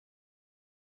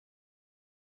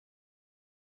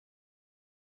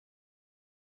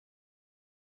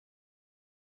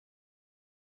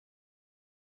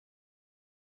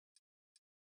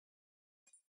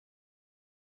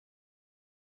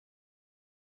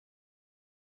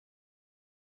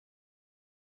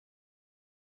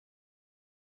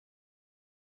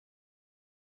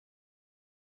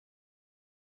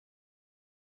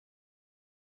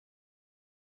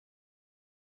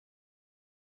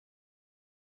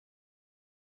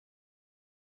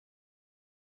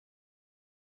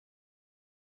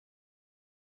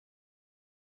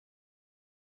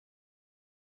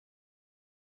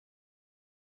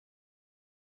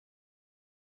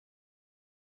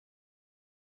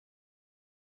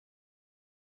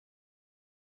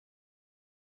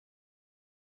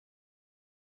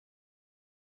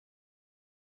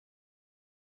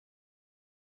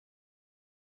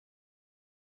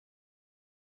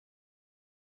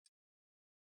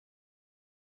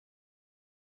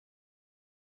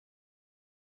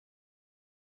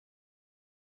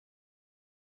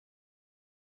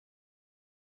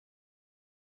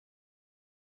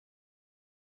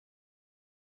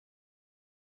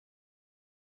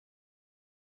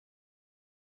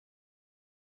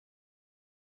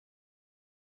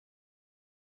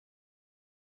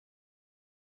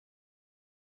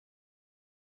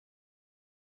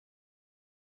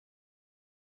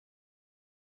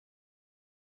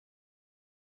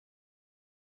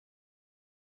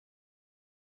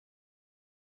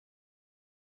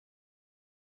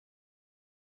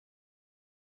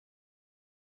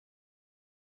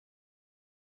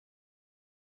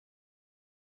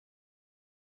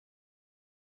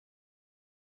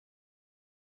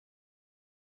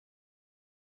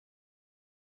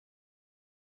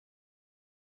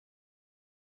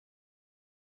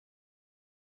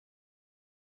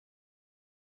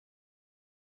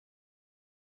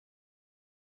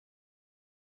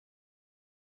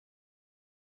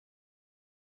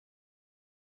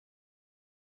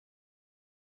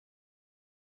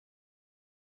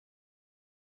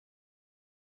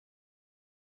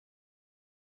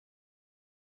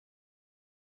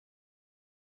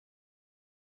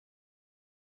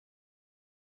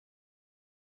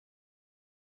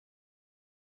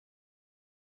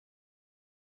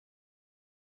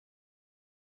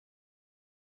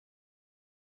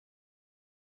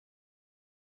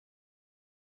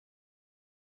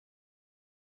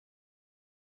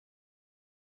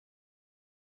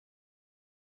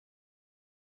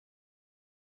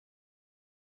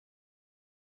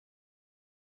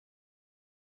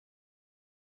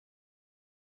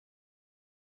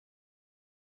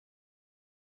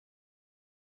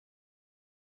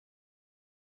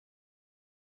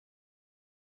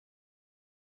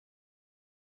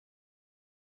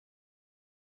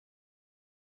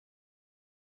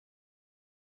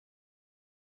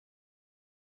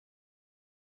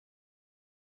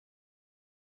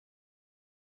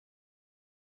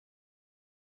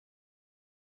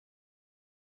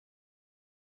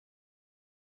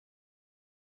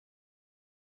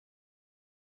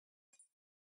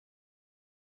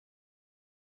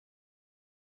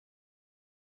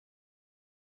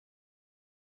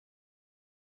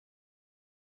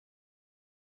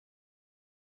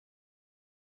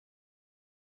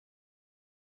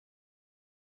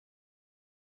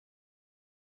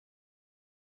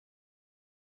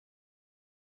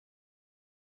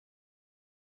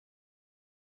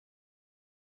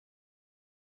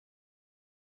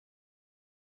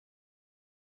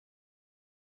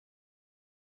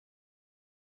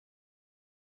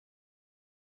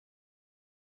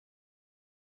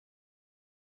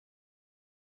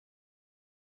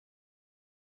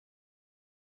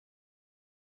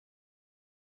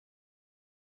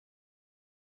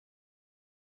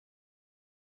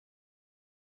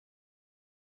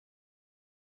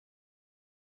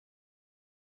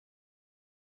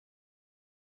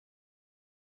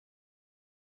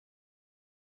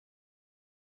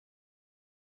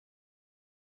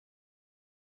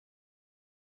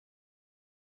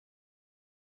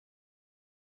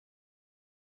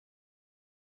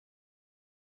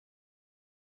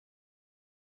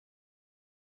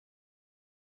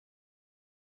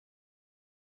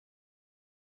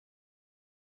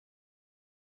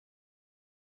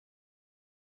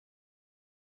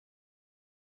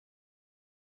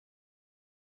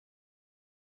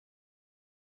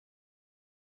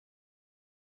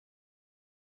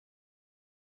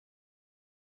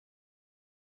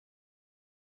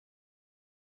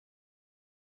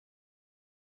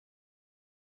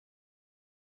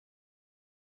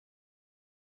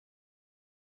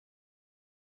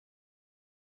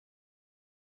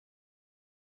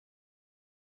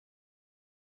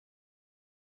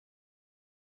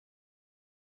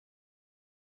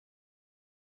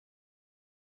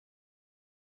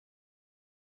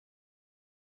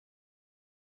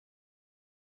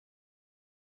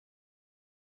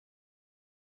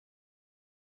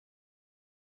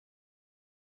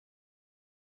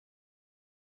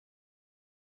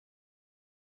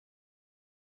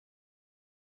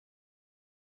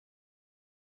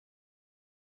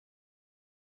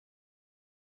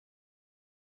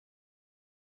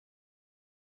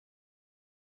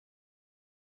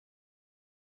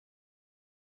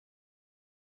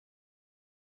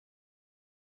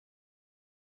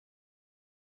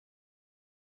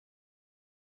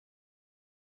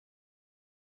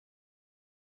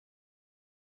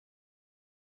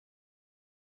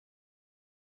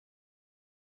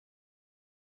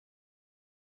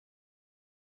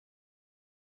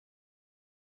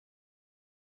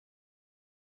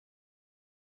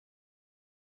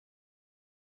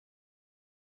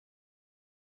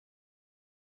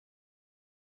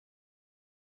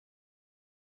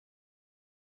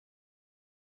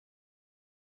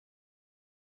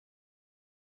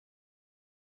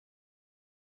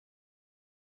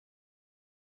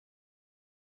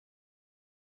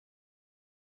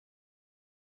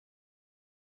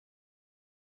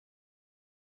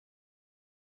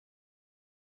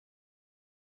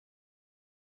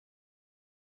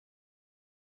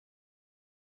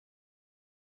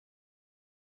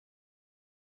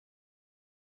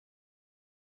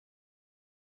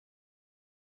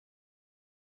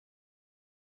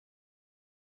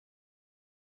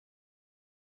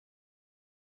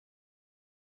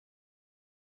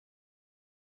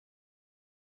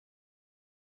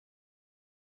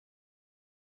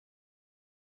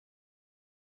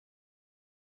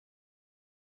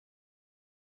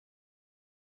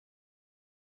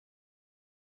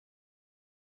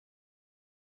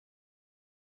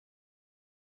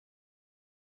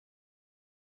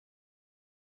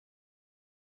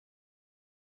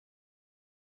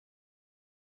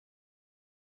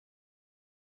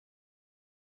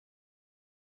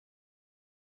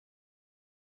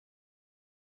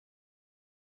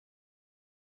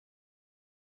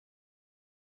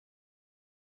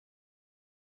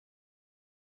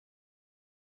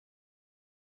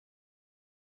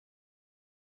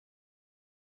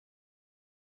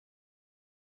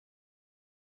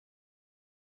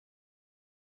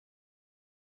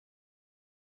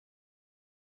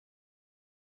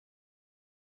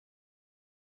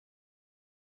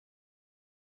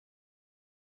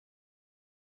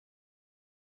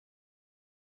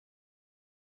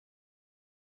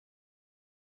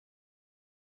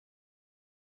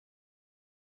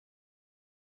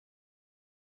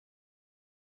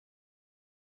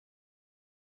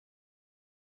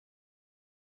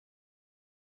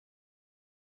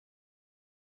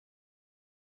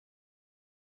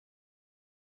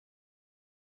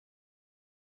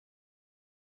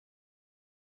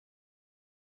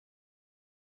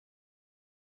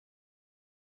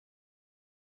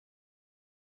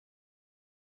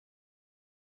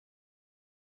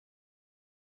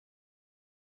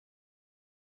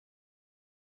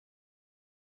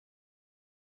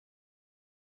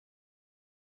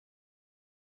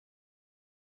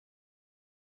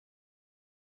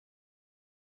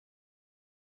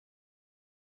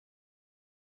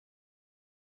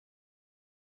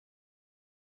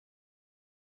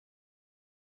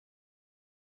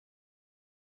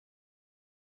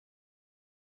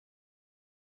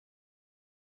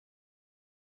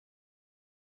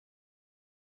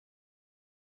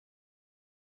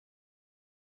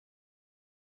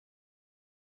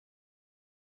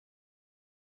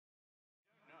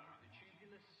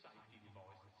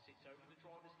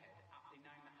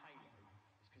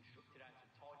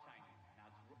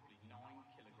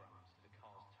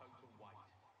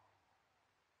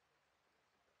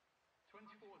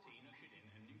2014 ushered in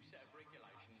a new set of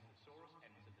regulations that saw us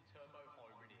enter the turbo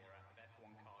hybrid era of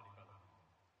F1 car development.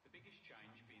 The biggest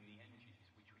change being the engines,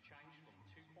 which were changed from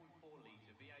 2.4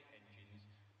 litre V8 engines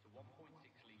to 1.6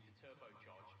 litre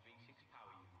turbocharged V6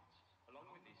 power units. Along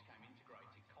with this came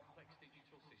integrated complex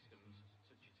digital systems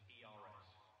such as ERS.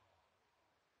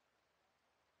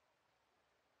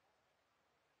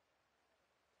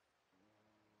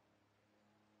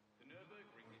 The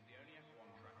Nürburgring is the only F1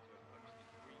 track to have hosted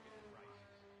 3 different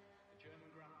races: the German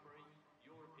Grand Prix,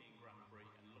 European Grand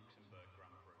Prix and Luxembourg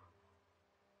Grand Prix.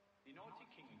 The United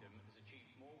Kingdom has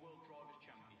achieved more World Drivers'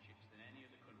 Championships than any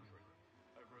other country,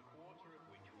 over a quarter of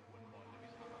which were won by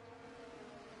Lewis Hamilton.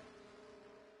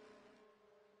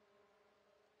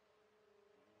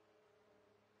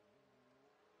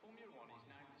 Formula One is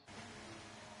now the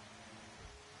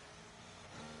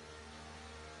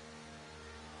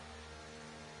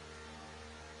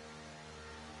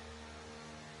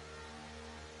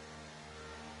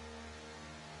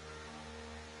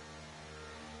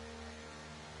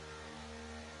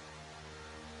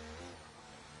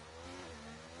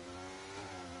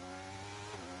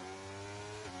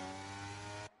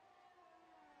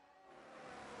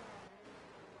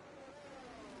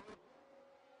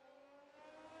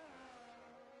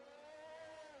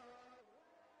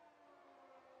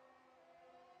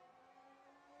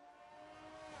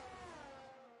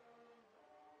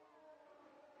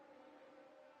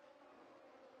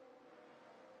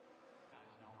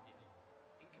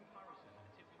In comparison,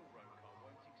 a typical road car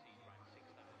won't exceed around 6,000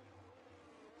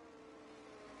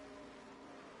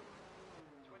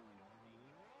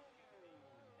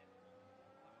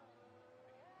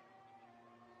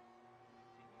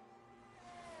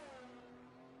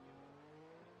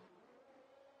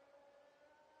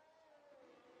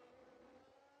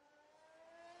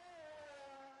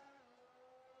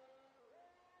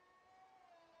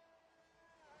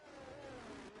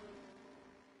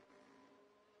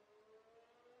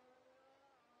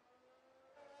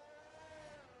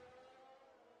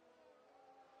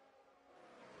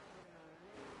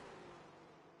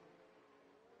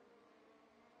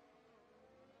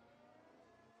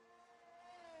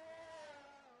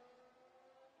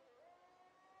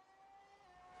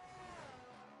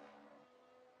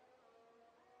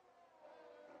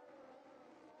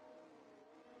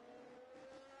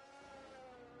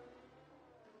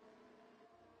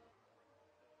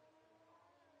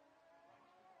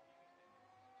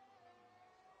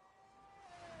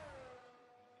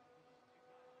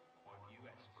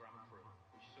 US Grand Prix,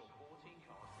 which saw 14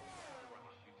 cars pulled out of the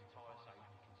race due to tyre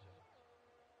safety concerns.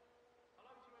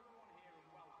 Hello to everyone here and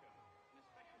welcome, and a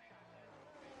special shout out to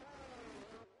our people.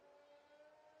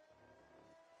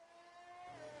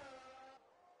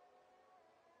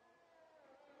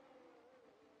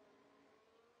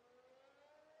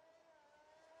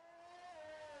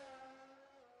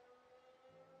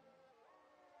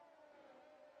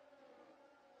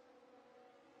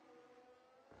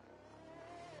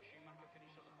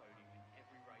 Finished on the podium in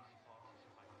every race he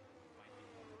participated in, making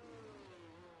it one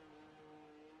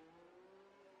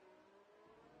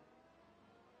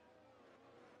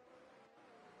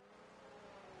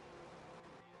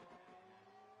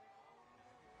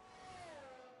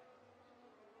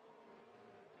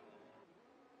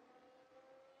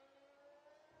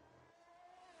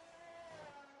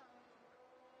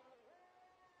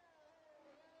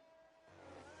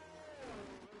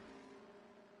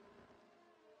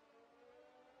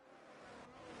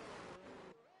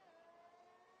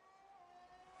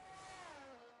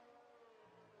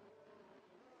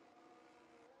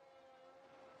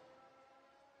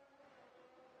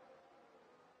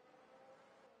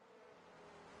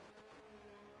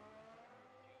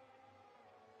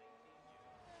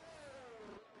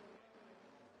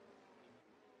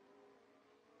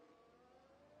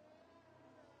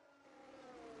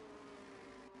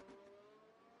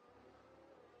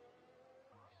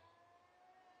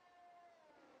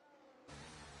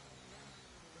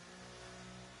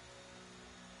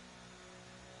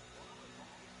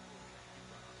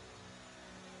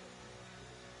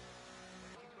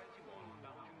of the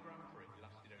Belgian Grand Prix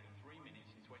lasted only 3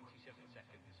 minutes and 27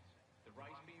 seconds, the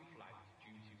race being flagged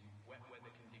due to wet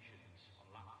weather conditions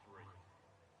on lap 3.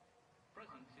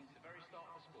 Present since the very start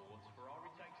of the sport,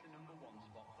 Ferrari takes the #1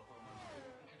 spot for almost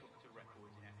all constructor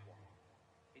records in F1.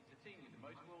 It's the team with the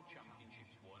most World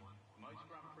Championships won, most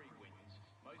Grand Prix wins,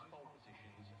 most pole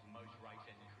positions and most race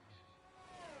entries.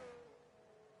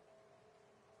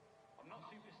 I'm not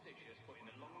superstitious, but in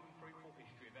the long and fruitful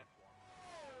history of F1,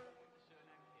 with the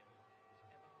surname Hill has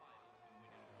ever failed in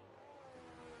winning a pole.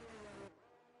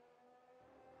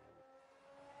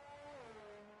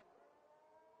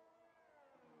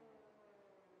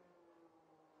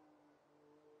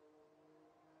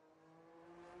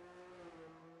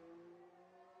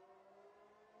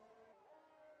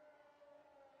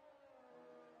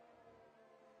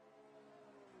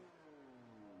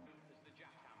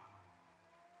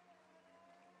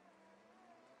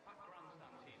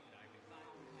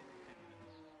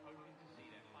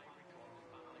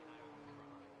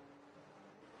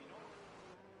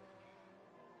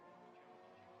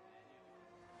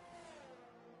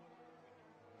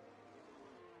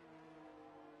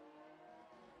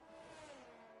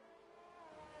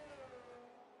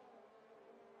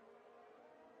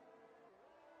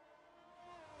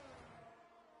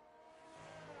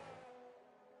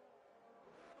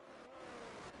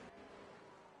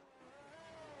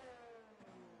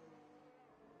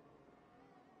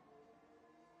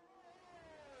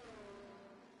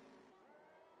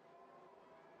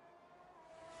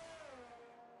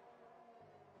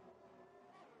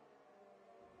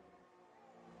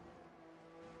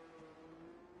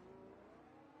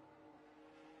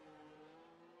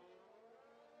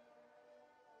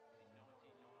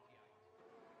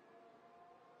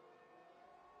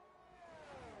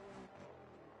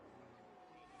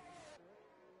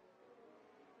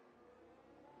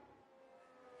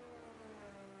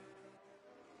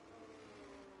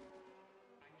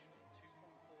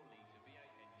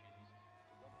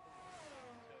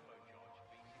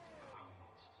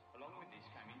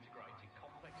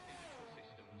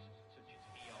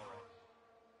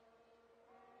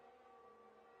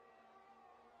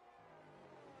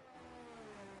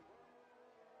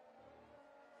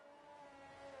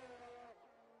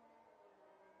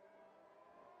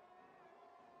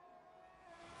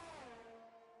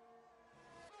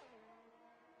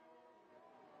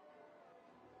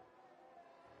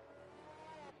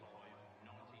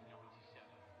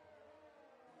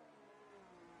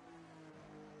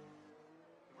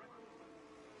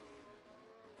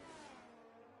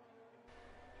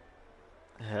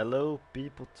 Hello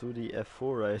people to the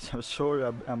F4 race. I'm sorry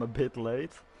I'm a bit late.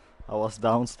 I was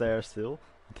downstairs still.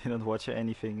 I didn't watch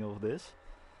anything of this.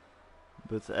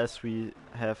 But as we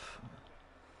have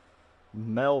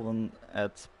Melvin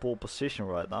at pole position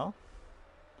right now.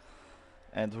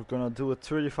 And we're gonna do a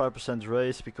 35%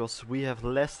 race because we have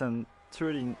less than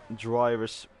 30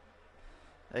 drivers.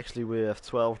 Actually we have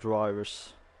 12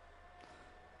 drivers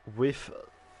with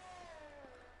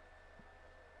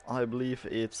I believe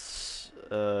it's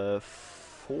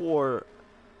 4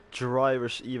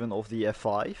 drivers even of the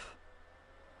F5.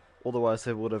 Otherwise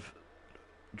they would have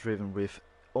driven with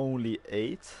only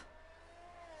 8.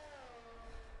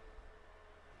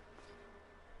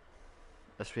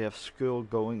 As we have Skull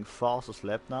going fastest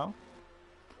lap now.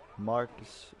 Mark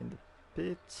is in the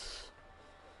pits.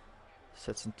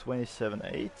 Sets in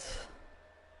 27.8.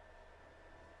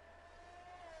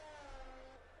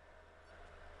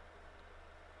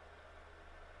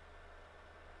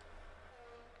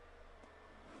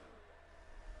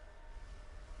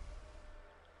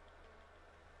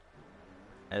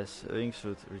 As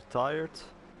Ringswood retired.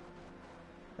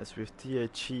 As with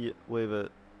THG with a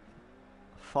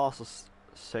fastest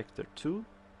sector 2.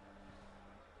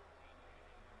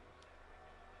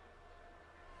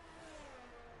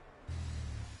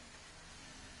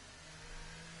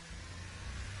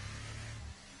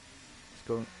 He's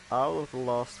going out of the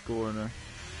last corner.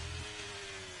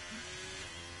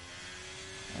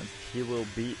 And he will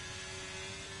be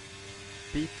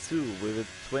P2 with a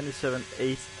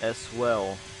 27.8 as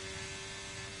well.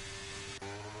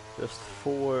 Just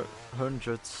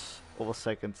 400ths of a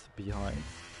second behind.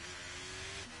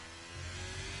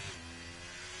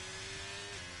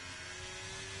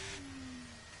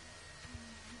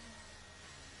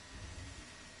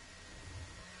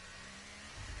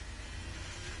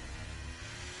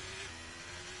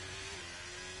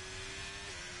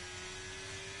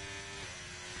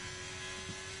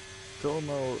 Don't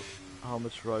know how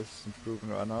much Rice is improving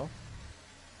right now.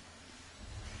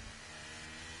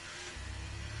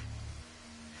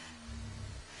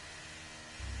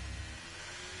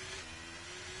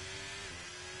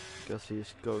 Because he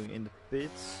is going in the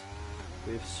pits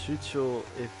with Sucho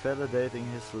invalidating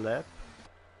his lap.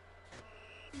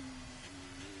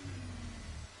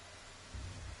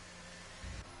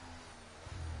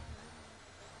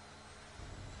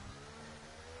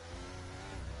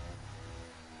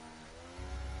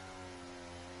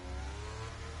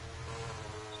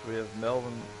 We have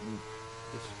Melvin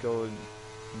is going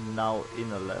now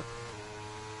in a lap.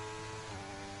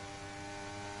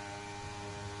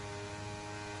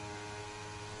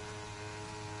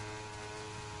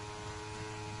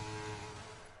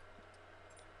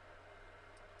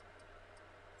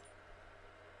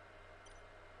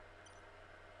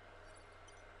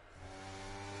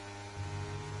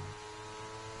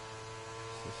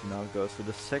 So he now goes to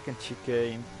the second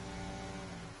chicane.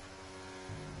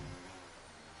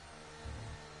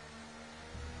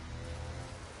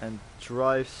 And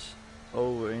drives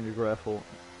over in the gravel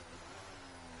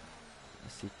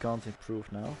as he can't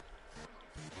improve now.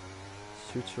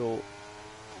 Suchel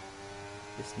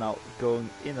is now going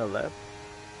in a lap.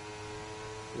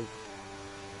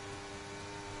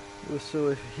 We'll see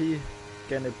if he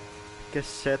can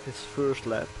set his first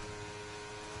lap.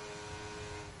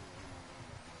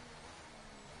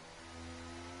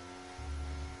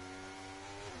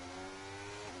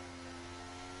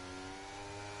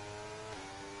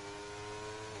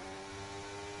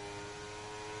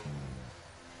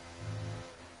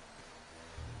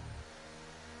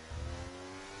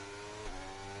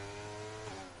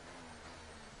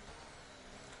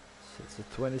 It's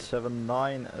a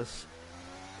 27.9 as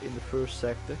in the first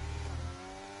sector.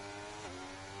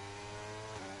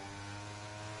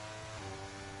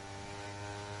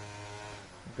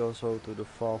 Goes over to the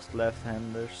fast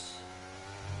left-handers.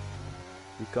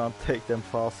 You can't take them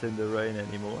fast in the rain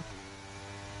anymore.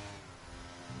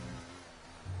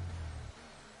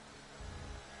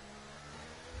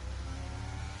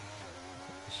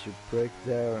 Should break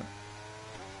there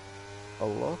a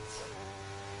lot.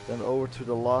 Then over to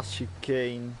the last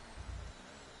chicane.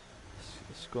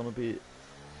 It's gonna be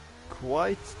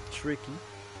quite tricky.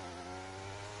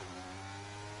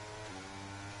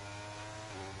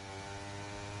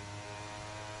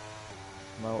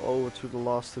 Now over to the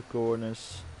last 2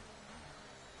 corners.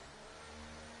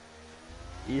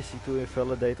 Easy to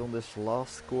invalidate on this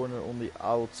last corner on the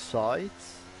outside.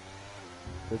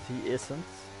 But he isn't.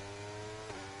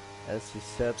 As he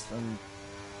sets an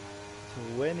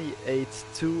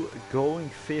 28.2 going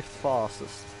 5th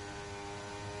fastest.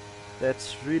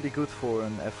 That's really good for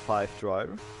an F5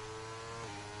 driver.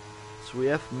 So we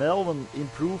have Melvin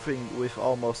improving with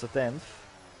almost a 10th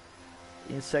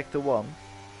in sector 1.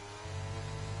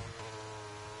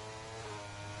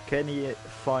 Can he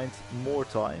find more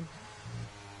time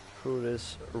through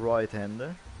this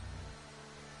right-hander?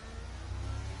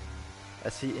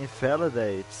 As he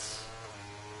invalidates.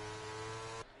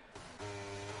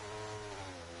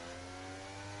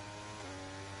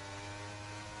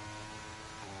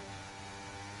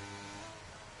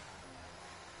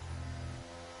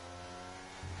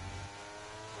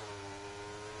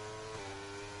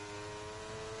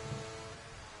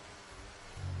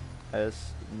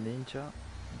 As Ninja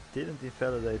didn't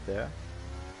invalidate there.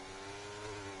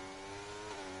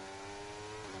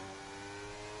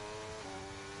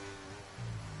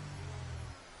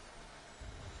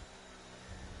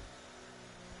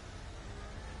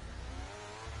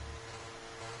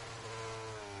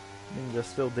 Ninja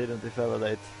still didn't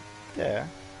invalidate there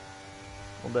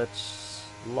on that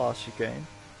last chicane.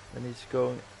 And he's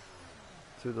going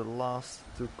to the last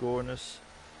 2 corners,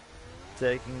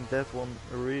 taking that one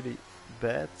really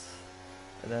bad.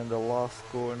 And then the last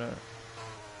corner,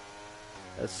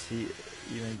 as he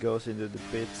even goes into the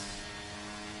pits.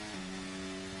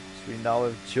 So we now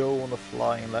have Joe on the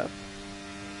flying lap.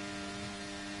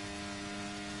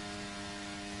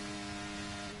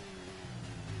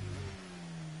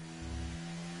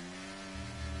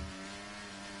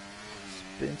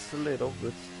 Spins a little,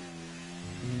 but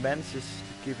manages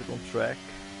to keep it on track.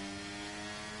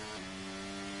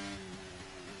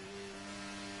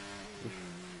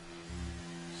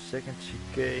 Second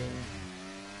chicane,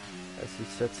 as he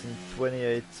sets in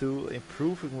 28.2,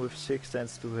 improving with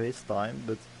 6/10 to his time,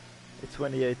 but a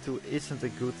 28.2 isn't a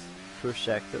good first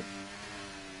sector.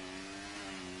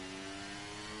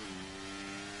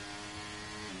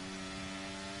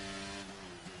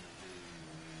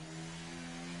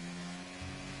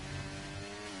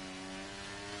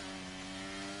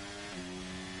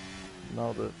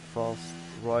 Now the fast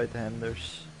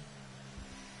right-handers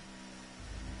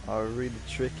are really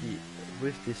tricky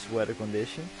with this weather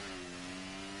condition.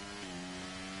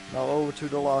 Now over to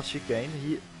the last chicane.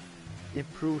 He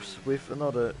improves with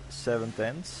another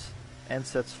 7/10 and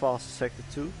sets fast sector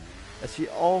 2, as he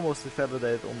almost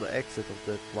invalidated on the exit of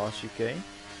that last chicane.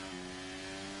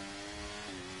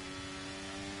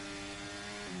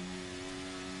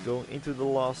 Going into the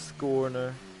last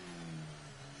corner.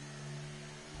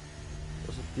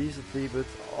 Was it decently, but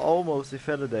almost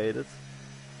invalidated.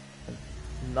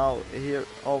 Now here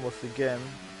almost again,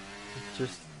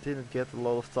 just didn't get a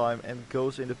lot of time and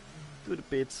goes into the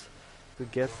pits to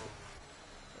get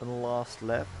a last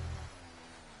lap.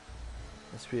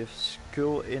 As we have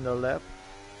Skull in a lap.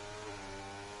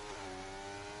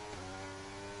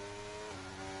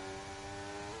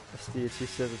 As THC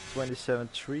set at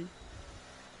 27.3.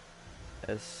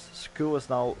 As Skull is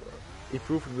now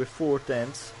improving with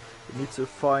 4/10. He needs to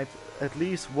find at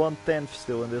least 1/10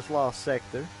 still in this last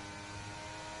sector.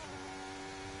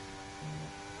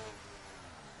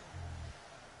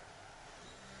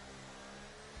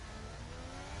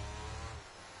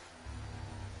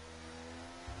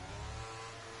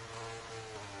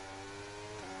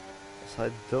 I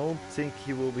don't think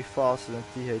he will be faster than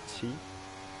THC.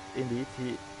 Indeed,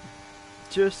 he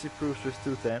just improves with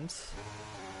 2/10.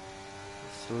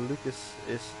 So Lucas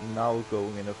is now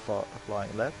going in a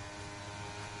flying lap.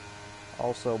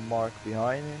 Also Mark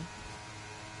behind him.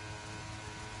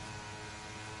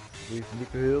 With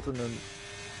Nico Hiltonen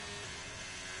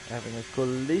having a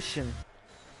collision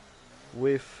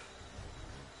with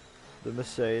the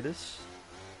Mercedes,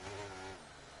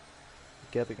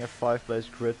 getting a 5-place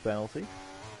grid penalty.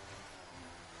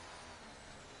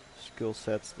 Skull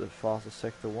sets the fastest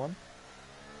sector 1.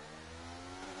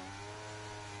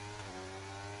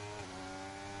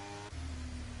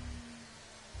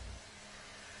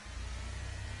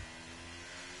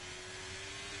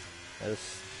 As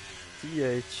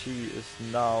THC is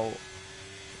now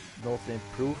not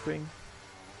improving.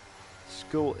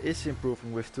 Skull is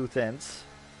improving with 2/10.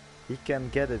 He can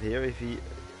get it here if he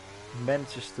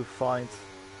manages to find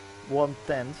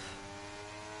 1/10.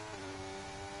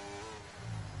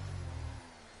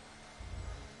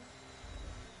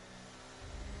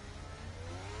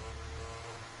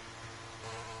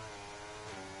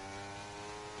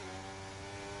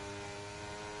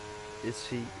 Is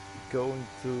he going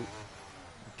to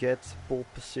get pole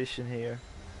position here?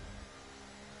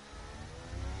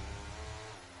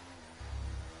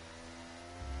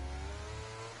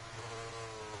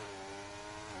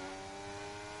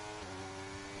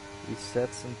 He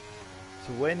sets in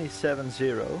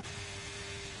 27.0.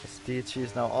 As THC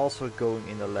is now also going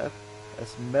in the lap.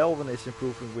 As Melvin is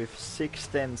improving with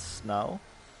 6/10 now.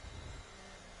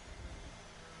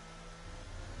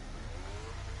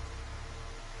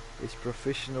 is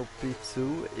professional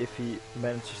P2 if he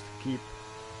manages to keep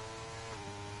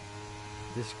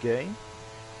this gain.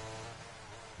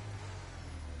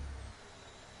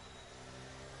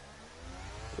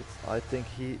 But I think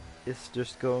he is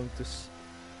just going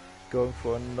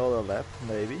for another lap,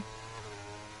 maybe.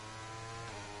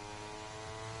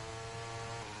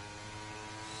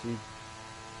 He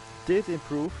did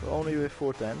improve, only with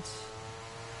 4/10.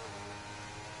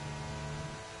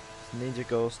 Ninja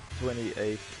goes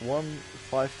 28,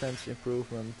 5/10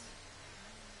 improvement.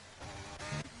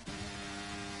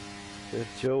 With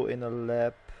Joe in a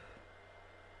lap.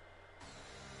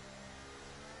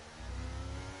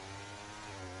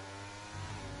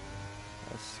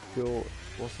 Skill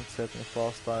wasn't set in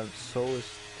fast time, so is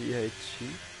THC.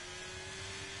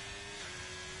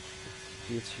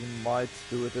 THC might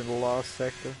do it in the last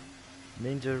sector.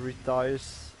 Ninja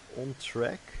retires on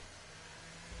track.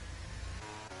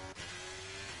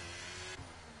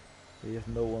 We have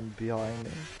no one behind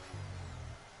him.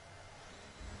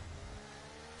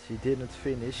 He didn't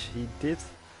finish, he did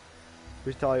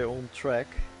retire on track.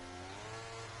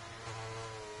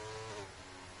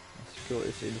 Skill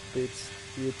is in the pits.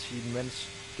 THC managed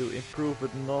to improve,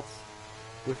 but not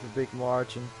with a big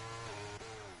margin.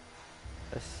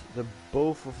 As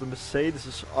both of the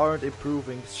Mercedes aren't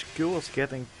improving, Skill is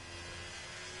getting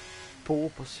pole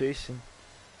position.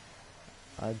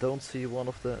 I don't see one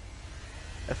of the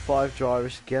F5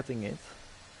 drivers getting it.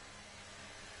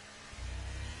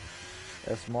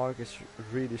 As Mark is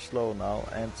really slow now,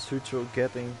 and Sucho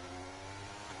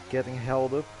getting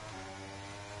held up,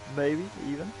 maybe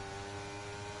even.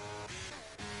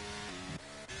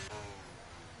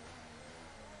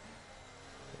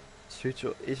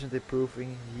 Sucho isn't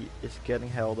improving, he is getting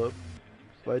held up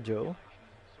by Joe.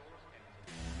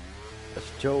 As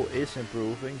Joe is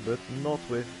improving, but not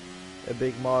with a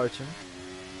big margin.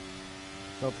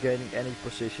 Not gaining any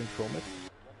position from it.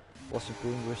 Was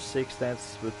improving with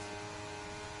 6/10, but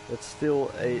that's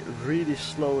still a really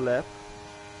slow lap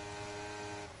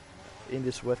in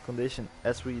this wet condition,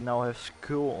 as we now have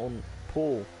Skull on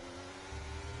pole.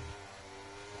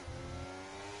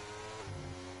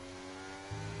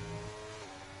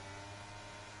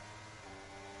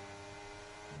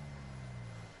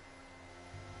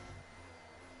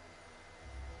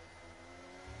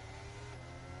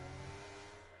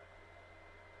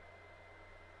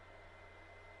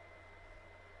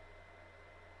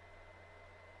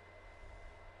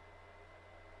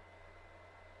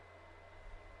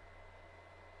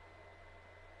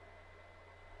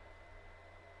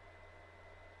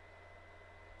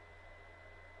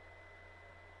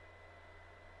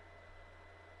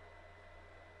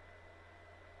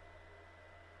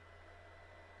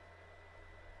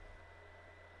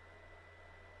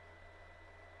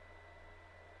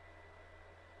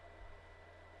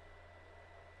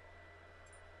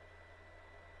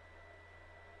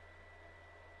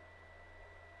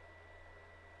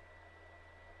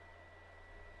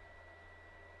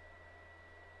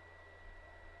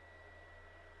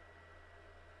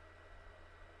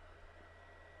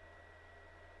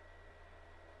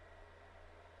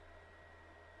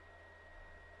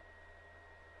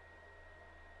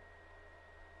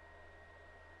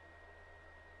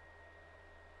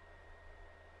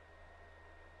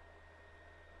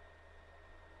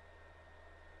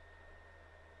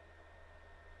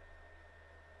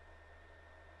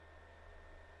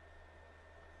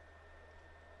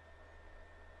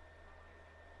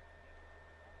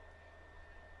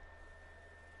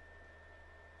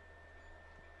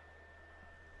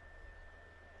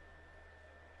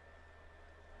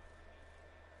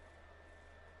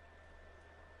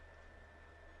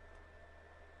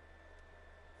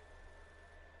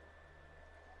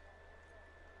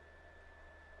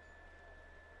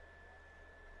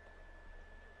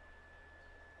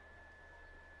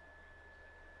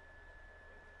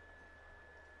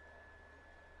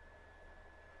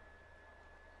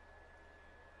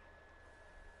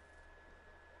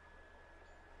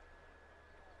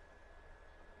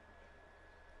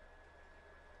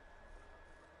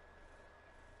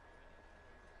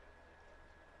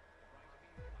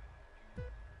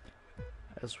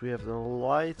 As we have the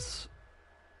lights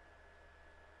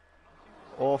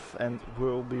off and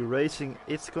we'll be racing.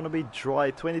 It's gonna be dry,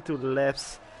 22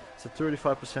 laps. It's a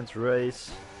 35%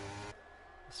 race.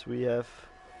 So we have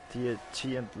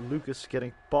THG and Lucas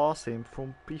getting past him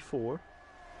from P4.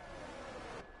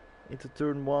 Into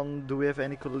turn 1, do we have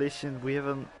any collision? We have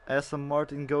an Aston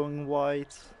Martin going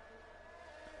wide.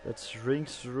 That's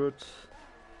Ringsrud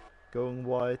going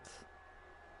wide.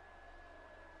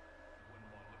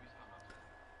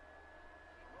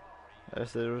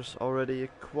 As there is already a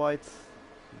quite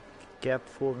gap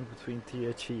forming between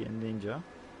THC and Ninja.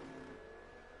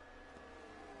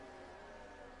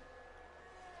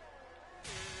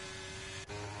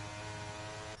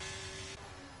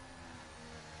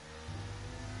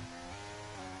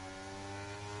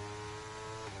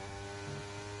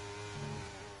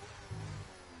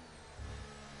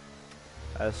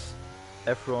 As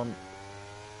everyone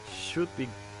should be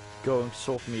going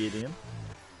soft medium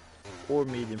or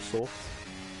medium soft,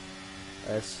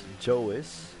 as Joe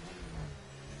is.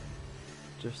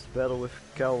 Just battle with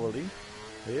cavalry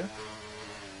here.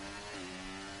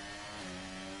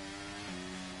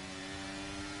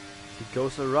 He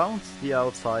goes around the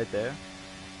outside there,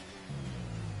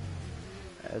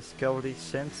 as cavalry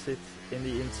sends it in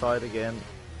the inside again.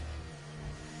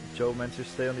 Joe manages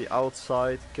to stay on the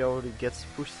outside, cavalry gets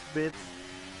pushed a bit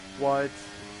wide.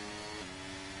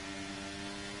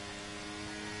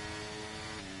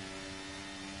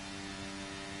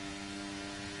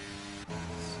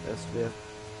 As we have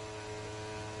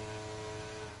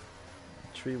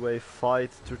three-way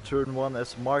fight to turn 1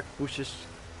 as Mark pushes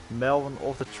Melvin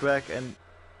off the track and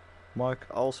Mark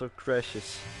also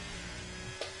crashes.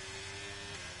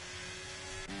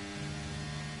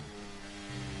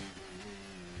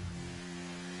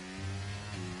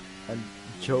 And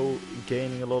Joe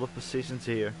gaining a lot of positions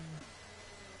here.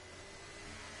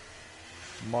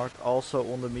 Mark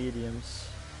also on the mediums.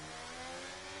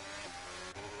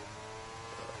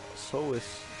 So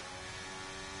is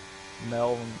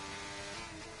Melvin.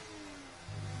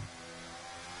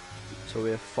 So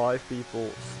we have 5 people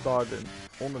starting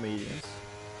on the mediums.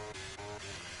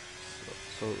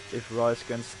 So if Rice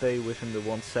can stay within the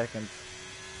 1 second,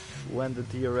 when the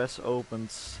DRS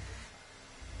opens,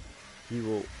 he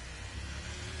will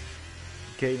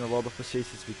gain a lot of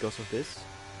positions because of this.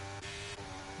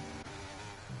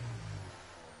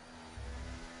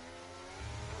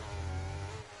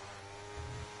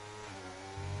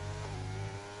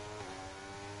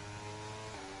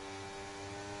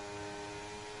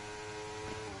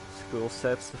 Skull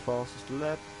sets the fastest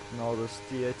lap. Now there's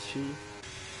THC.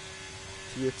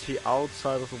 THC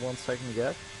outside of the 1 second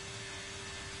gap.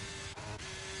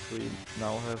 So we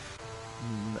now have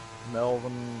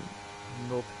Melvin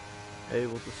not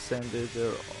able to send it.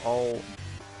 They're all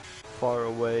far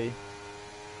away.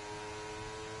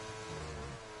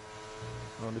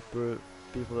 Only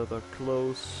people that are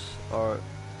close are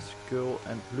Skull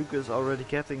and Lucas already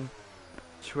getting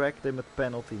track limit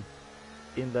penalty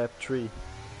in lap 3.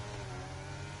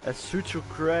 As Suchu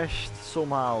crashed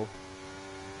somehow.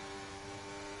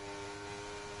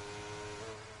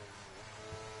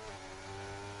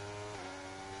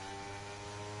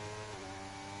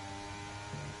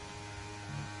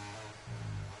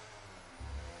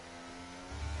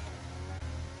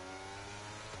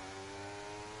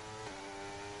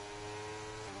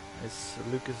 As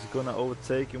Lucas is gonna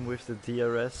overtake him with the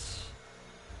DRS.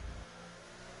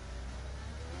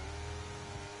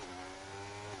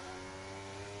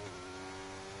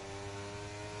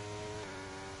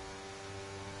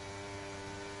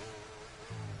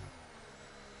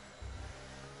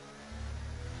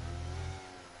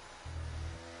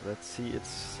 Let's see,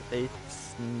 it's 8,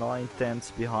 9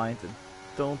 tenths behind. I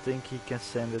don't think he can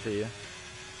send it here.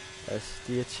 As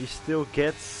THC still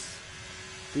gets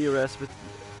DRS, but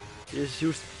he has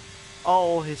used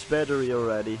all his battery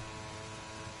already.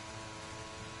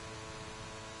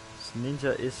 So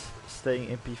Ninja is staying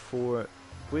in P4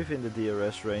 within the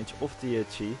DRS range of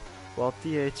THC, while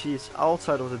THC is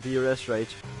outside of the DRS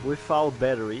range without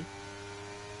battery.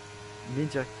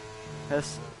 Ninja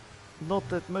has not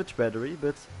that much battery,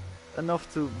 but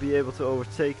enough to be able to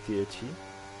overtake THC.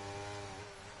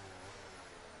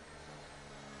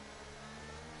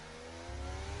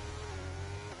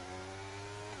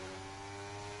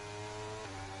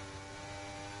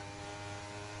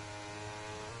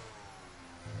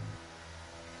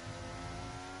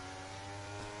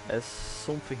 As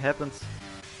something happened,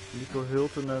 Nico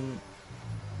Hultenen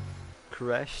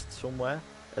crashed somewhere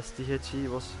as THC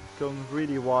was going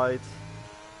really wide.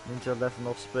 Ninja left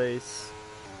enough space.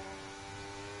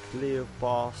 Clear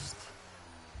past.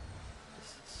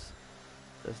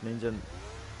 As Ninja,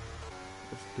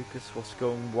 as Lucas was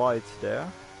going wide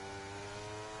there.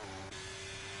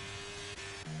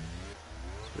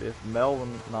 So we have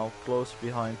Melvin now close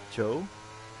behind Joe.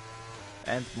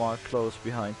 And Mark close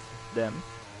behind them.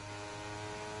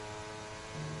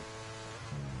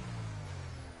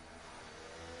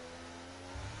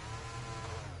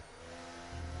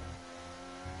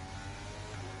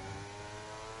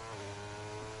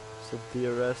 So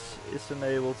DRS is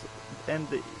enabled and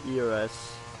the ERS.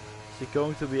 Is he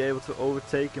going to be able to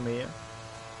overtake him here?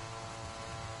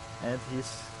 And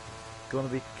he's gonna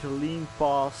be clean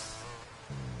past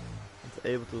and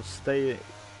able to stay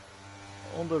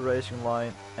on the racing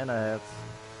line and ahead.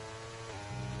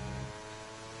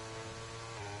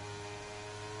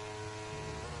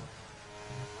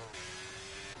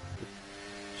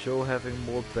 Joe having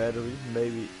more battery,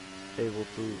 maybe able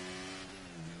to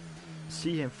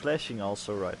see him flashing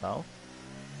also right now.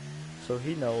 So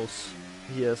he knows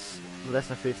he has less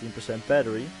than 15%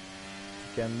 battery.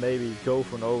 He can maybe go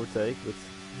for an overtake, but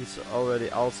he's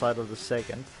already outside of the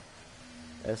second,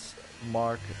 as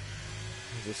Mark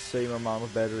has the same amount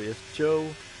of battery as Joe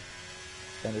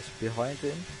and is behind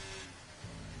him.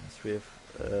 So we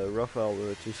have Rafael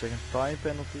with a 2-second time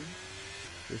penalty.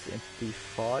 He's in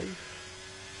P5.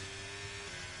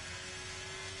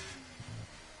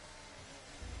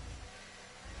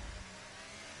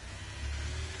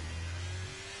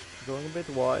 Going a bit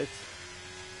wide,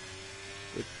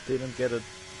 but didn't get a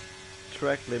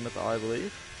track limit, I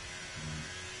believe.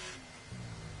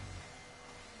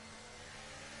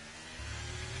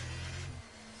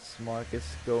 Mark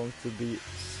is going to be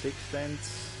 6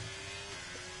 tenths,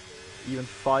 even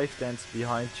 5 tenths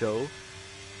behind Joe.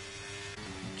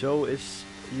 Joe is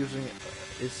using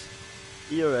his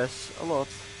ERS a lot,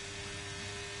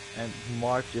 and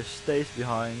Mark just stays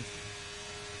behind.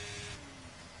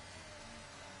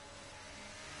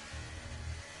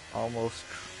 Almost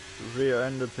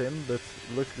rear-ended him, but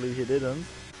luckily he didn't.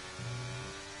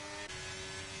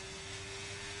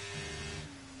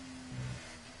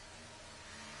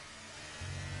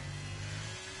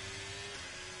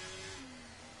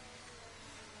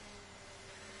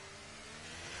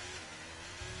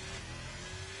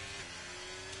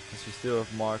 As we still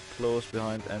have Mark close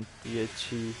behind, and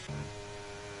THC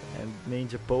and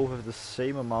Ninja both have the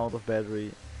same amount of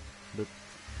battery, but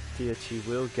THC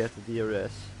will get the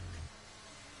DRS.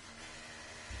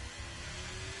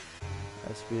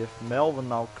 As we have Melvin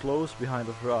now close behind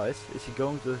of Rice. Is he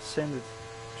going to send it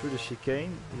through the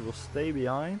chicane? He will stay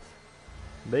behind.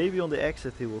 Maybe on the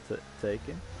exit he will take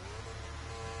him.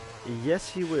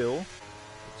 Yes, he will.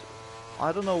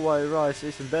 I don't know why Rice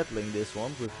isn't battling this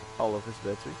one with all of his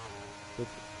battery. But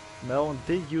Melvin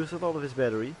did use a lot of his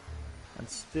battery. And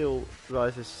still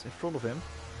Rice is in front of him.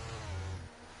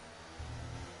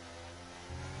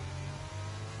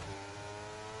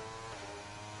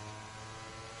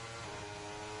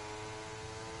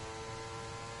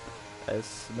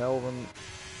 As Melvin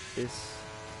is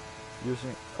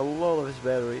using a lot of his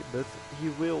battery, but he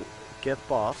will get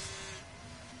past,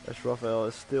 as Rafael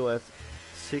is still at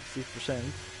 60%,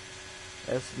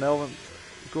 as Melvin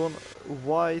gone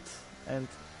wide and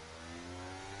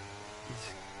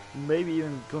he's maybe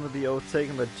even gonna be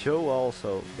overtaken by Joe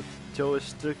also, but Joe is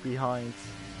stuck behind.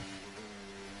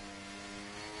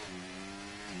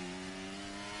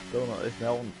 Don't know if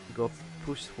Melvin got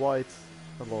pushed wide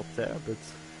a lot there, but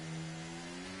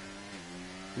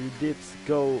he did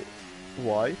go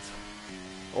wide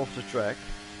off the track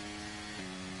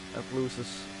and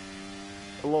loses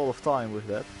a lot of time with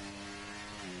that.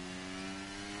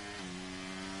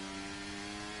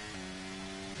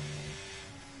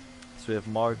 So we have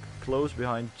Mark close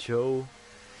behind Joe.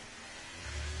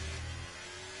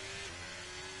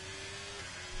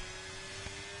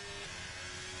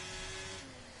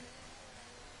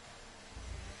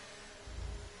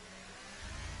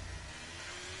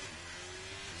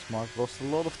 Mark lost a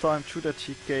lot of time through that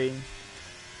chicane,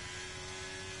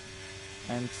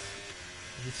 and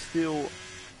he's still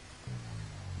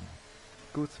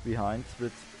good behind,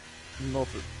 but not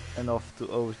enough to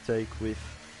overtake with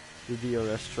the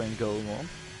DRS train going on.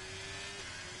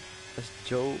 As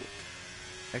Joe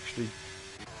actually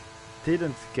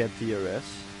didn't get DRS.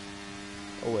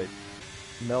 Oh wait,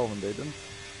 Melvin didn't.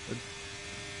 But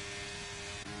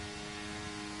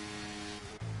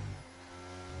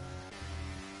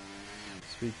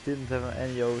we didn't have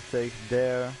any overtake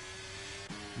there.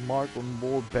 Mark on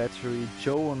more battery,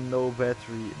 Joe on no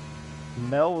battery,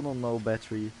 Melvin on no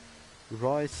battery,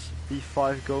 Rice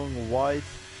P5 going wide.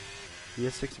 He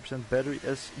has 60% battery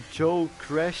as Joe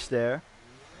crashed there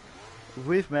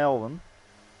with Melvin.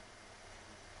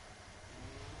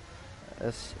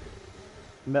 As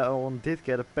Melvin did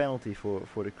get a penalty for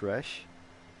the crash.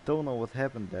 Don't know what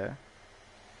happened there.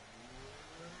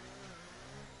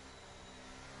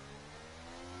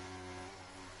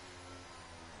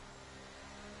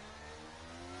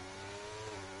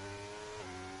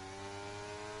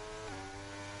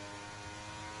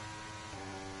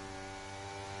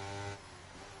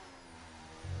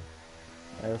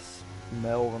 As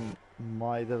Melvin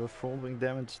might have a front wing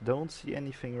damage, don't see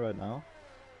anything right now.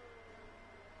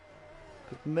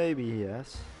 But maybe he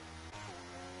has.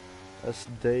 As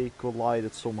they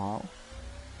collided somehow.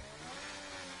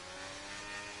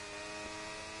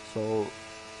 So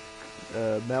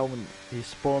Melvin, he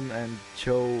spun and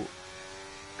Joe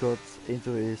got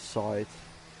into his side.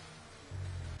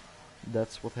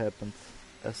 That's what happened,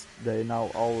 as they now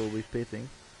all will be pitting.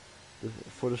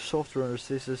 For the soft runners,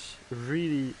 this is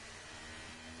really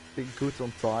good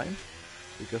on time,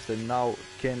 because they now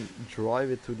can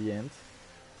drive it to the end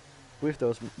with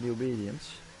those new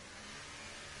mediums,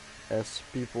 as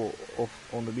people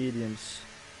on the mediums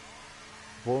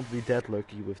won't be that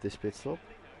lucky with this pit stop.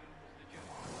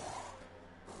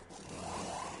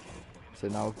 So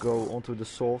now go onto the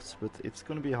softs, but it's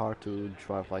gonna be hard to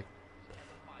drive like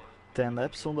 10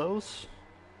 laps on those.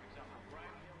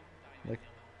 Like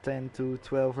 10 to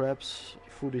 12 laps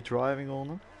fully driving on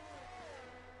them.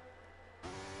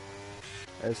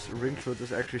 As Ringsrud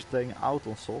is actually staying out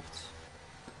on softs.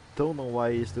 Don't know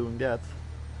why he's doing that.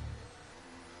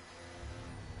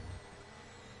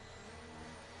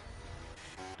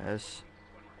 As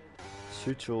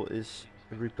Suchel is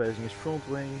replacing his front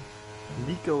wing.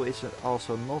 Nico is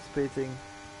also not pitting.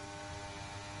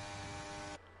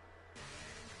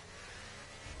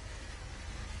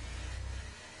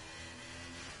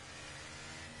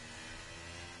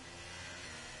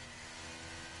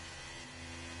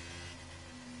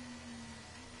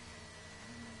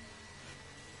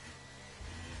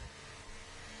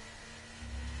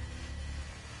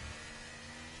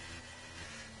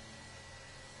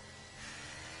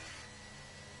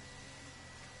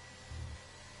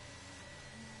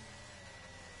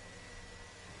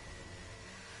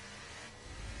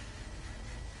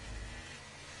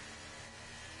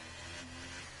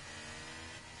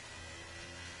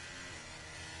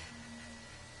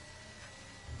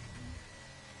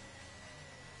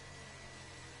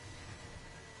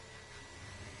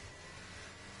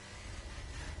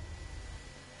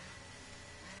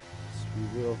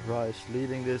 We will have Rice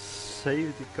leading this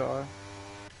safety car,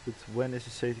 but when is the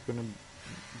safety gonna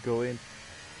go in?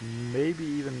 Maybe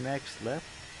even next lap,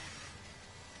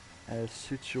 as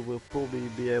Sucho will probably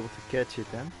be able to catch it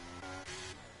then.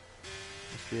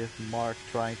 As we have Mark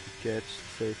trying to catch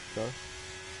the safety car.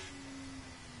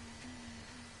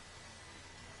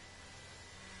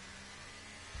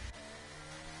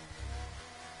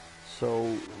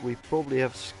 So we probably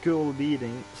have Skull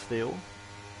leading still.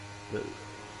 The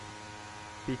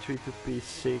P3 to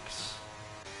P6,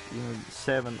 even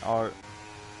 7 are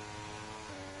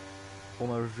on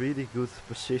a really good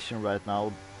position right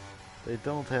now. They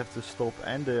don't have to stop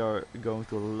and they are going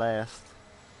to last.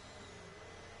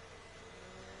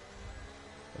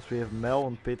 As we have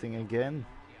Melon pitting again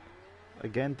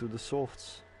to the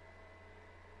softs.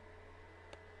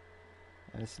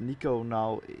 As Nico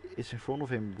now is in front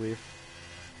of him with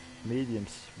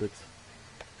mediums, but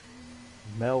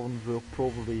Melvin will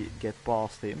probably get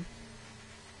past him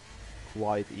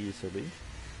quite easily.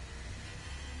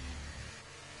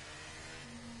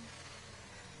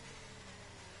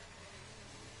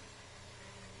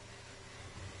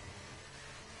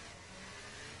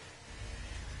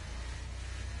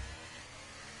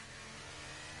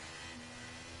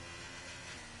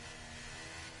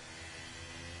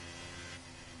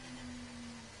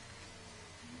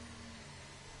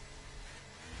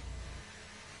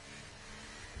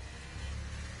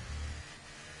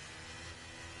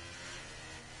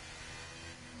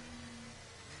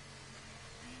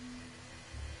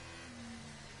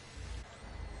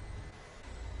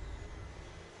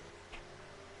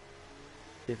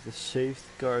 If the safety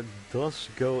car does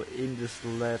go in this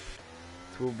lap,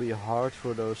 it will be hard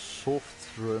for those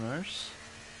soft runners,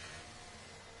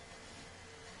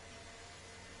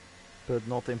 but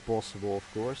not impossible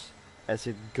of course, as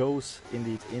it goes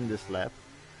indeed in this lap,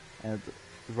 and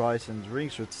Rice and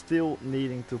Ringsrud still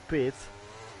needing to pit,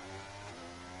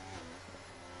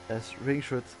 as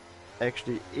Ringsrud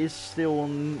actually is still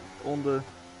on the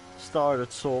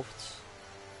started softs.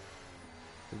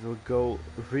 It will go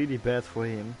really bad for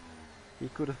him. He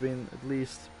could have been at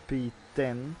least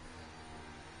P10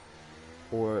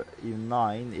 or even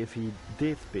 9 if he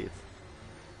did pit.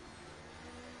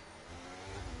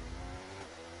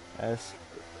 As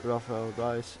Rafael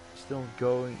Rice still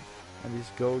going, and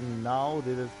he's going now.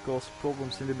 Did it cause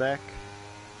problems in the back?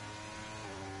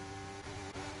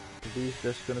 I believe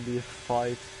there's gonna be a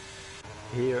fight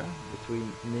here between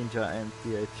Ninja and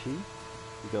THC.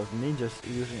 Because Ninja's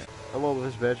using a lot of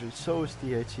his battery, so is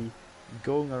THC,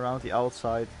 going around the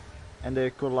outside, and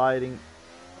they're colliding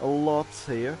a lot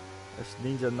here, as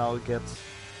Ninja now gets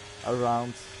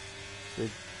around. They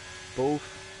both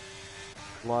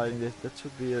colliding. That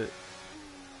should be a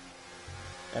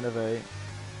NFA,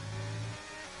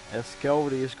 as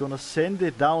Calvary is gonna send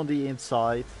it down the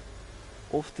inside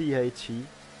of THC.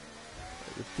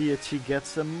 The THC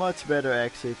gets a much better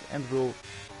exit and will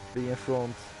be in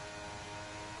front,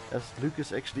 as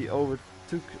Lucas actually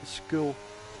overtook Skull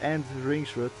and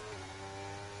Ringsrud.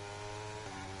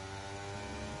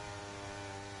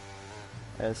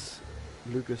 As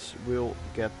Lucas will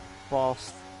get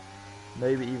past,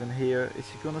 maybe even here. Is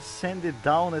he gonna send it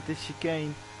down at this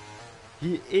chicane?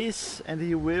 He is, and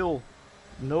he will.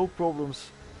 No problems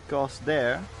caused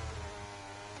there.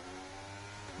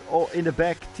 Oh, in the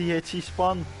back, THC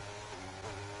spun.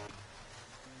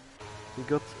 He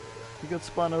got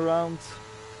spun around.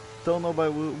 Don't know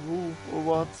by who or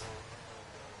what.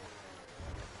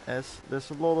 As there's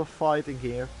a lot of fighting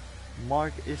here.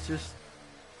 Mark is just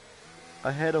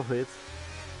ahead of it.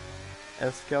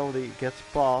 As Cowley gets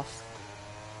past.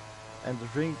 And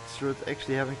Ringsrud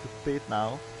actually having to pit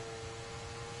now.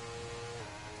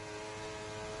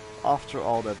 After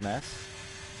all that mess.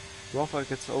 Rafa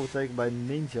gets overtaken by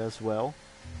Ninja as well.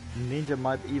 Ninja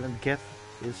might even get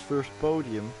his first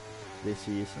podium this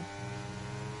season.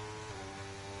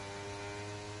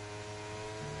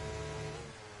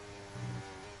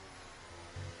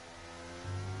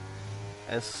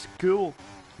 As Skull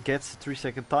gets a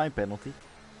 3-second time penalty,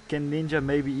 can Ninja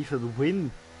maybe even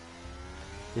win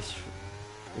his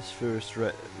first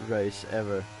race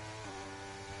ever?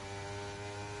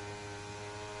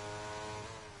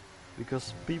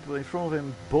 Because people in front of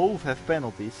him both have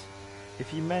penalties. If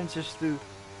he manages to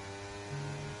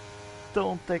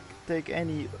don't take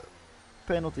any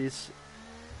penalties,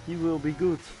 he will be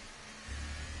good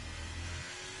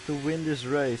to win this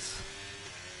race.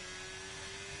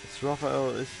 As Rafael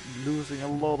is losing a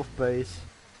lot of pace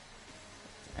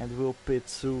and will pit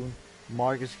soon.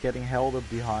 Mark is getting held up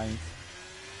behind.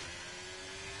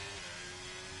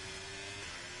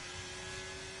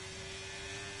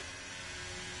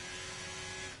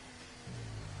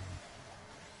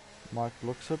 Mark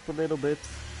looks up a little bit,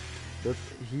 but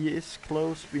he is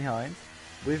close behind.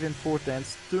 Within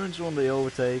 4/10, turns on the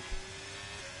overtake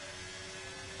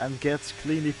and gets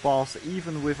cleanly past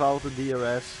even without the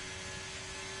DRS.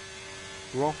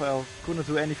 Rafael couldn't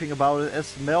do anything about it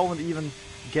as Melvin even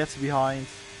gets behind.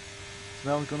 Is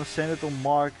Melvin gonna send it on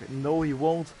Mark? No, he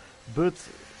won't, but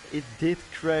it did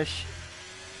crash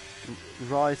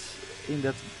right in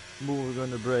that move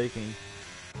under braking.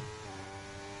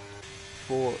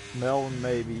 For Melvin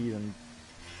maybe even.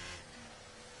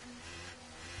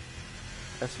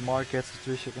 As Mark gets a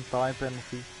 3-second time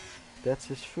penalty. That's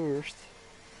his first.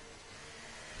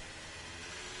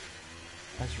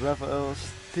 As Rafael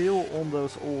is still on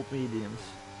those old mediums.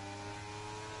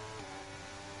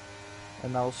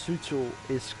 And now Suchel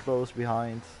is close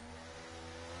behind.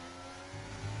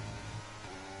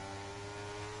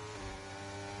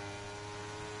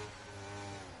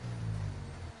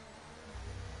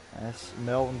 As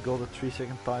Melvin got a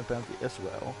 3-second time penalty as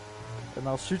well. And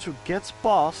now Suchel gets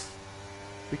past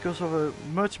because of a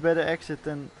much better exit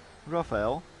than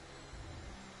Rafael.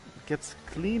 Gets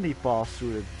cleanly past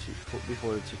through the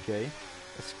before the chicane.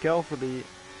 As Calvary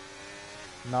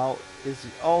now is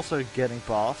also getting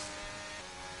past.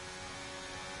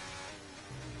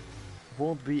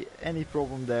 Won't be any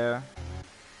problem there.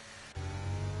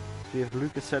 We have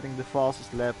Lucas setting the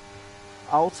fastest lap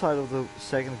outside of the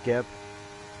second gap.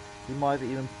 He might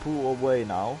even pull away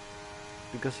now,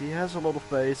 because he has a lot of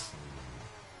pace.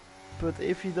 But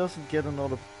if he doesn't get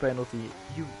another penalty,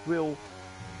 he will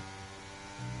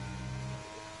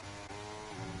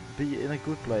be in a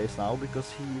good place now,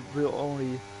 because he will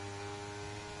only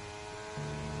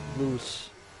lose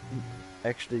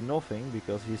actually nothing,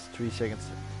 because he's 3 seconds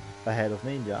ahead of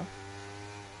Ninja.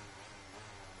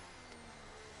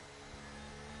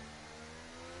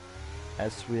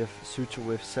 As we have Suchel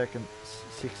with 6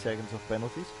 seconds of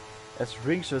penalties. As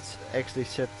Ringsrud actually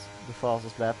set the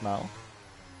fastest lap now.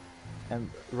 And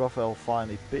Rafael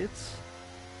finally pits.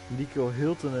 Nico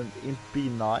Hiltonen in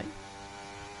P9.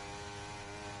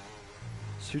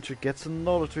 Suchel gets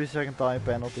another 3-second time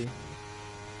penalty.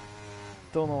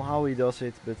 Don't know how he does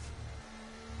it, but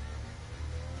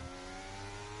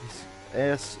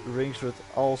as Ringsrud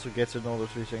also gets another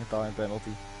 3-second time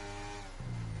penalty.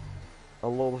 A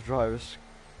lot of drivers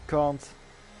can't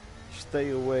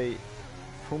stay away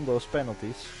from those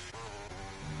penalties.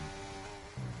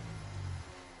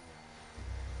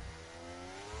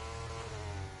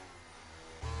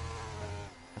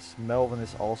 As Melvin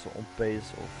is also on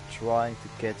pace of trying to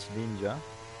catch Ninja.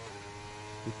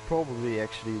 He probably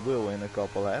actually will in a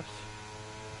couple laps.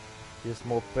 He has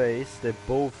more pace. They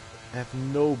both have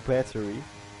no battery.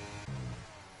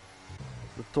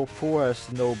 The top 4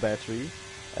 has no battery.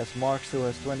 As Mark still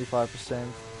has 25%.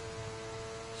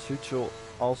 Suchel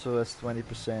also has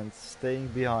 20%, staying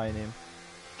behind him.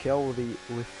 Cavalry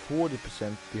with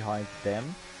 40% behind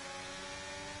them,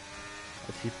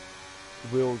 as he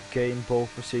will gain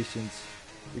both positions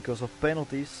because of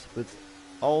penalties, but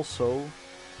also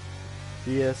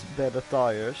he has better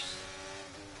tires,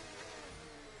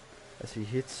 as he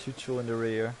hits Sucho in the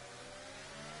rear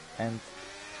and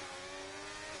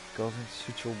causing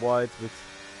Sucho wide, but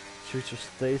Sucho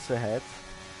stays ahead.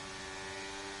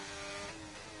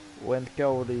 When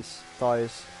Cavalry's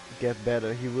tires get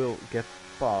better, he will get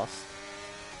past,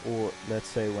 or let's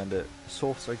say when the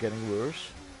softs are getting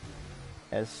worse,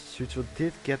 as Sucho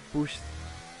did get pushed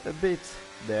a bit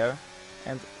there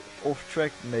and off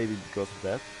track maybe because of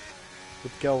that,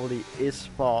 but Cavalry is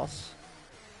fast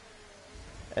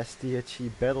as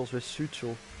THC battles with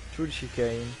Sucho through the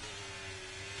chicane.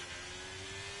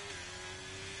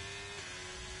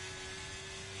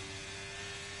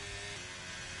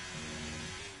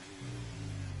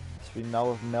 As we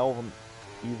now have Melvin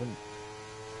even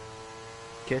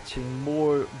catching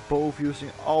more, both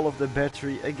using all of the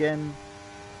battery again.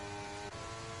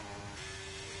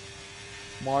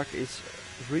 Mark is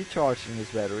recharging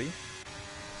his battery.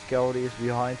 Cavalry is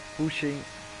behind, pushing,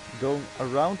 going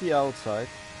around the outside,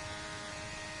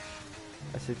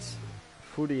 as it's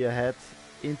fully ahead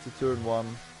into turn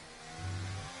 1.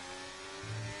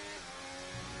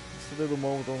 It's a little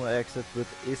moment on the exit, but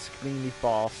it's cleanly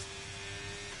passed,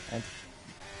 and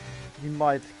he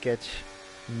might catch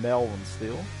Melvin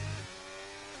still,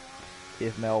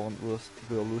 if Melvin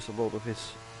will lose a lot of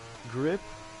his grip,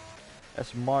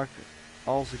 as Mark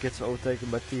also gets overtaken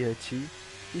by THC.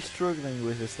 He's struggling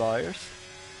with his tires.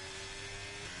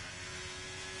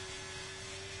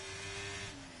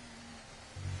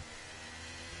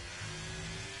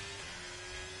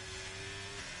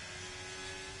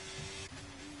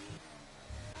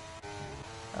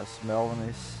 As Melvin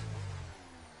is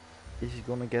he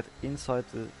gonna get inside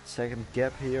the second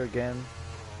gap here again?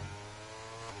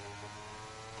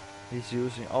 He's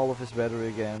using all of his battery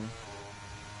again,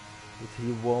 but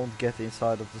he won't get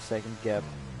inside of the second gap.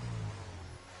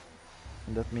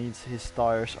 And that means his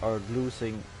tires are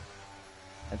losing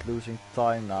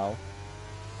time now.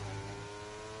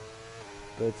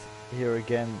 But here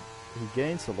again he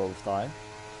gains a lot of time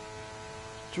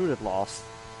through that last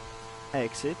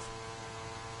exit.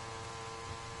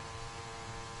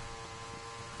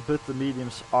 But the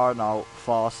mediums are now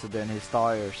faster than his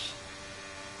tires,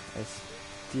 as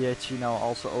THC now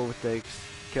also overtakes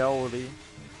Cavalry.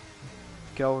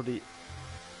 Cavalry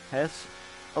has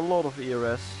a lot of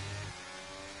ERS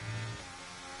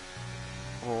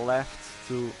left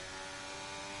to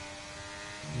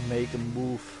make a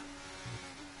move.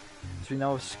 So we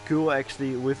now have Skull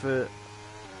actually within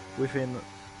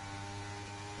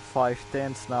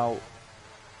 5/10 now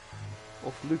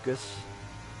of Lucas.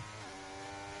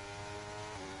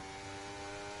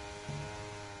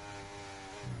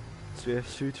 So we have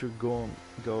Suture going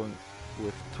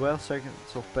with 12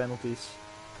 seconds of penalties.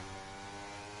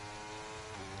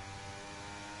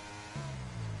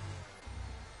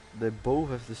 They both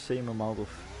have the same amount of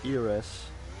ERS.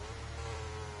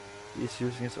 He's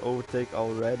using his overtake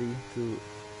already to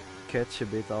catch a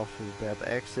bit after the bad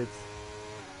exit.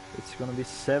 It's gonna be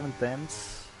 7/10,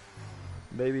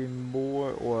 maybe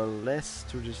more or less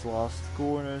through these last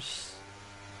corners.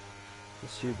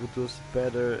 Let's see who does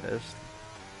better, as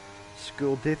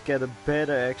Skull did get a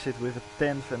better exit with a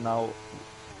 10th and now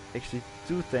actually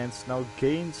 2/10, now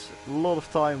gains a lot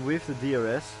of time with the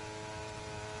DRS.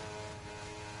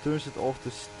 Turns it off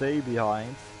to stay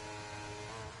behind.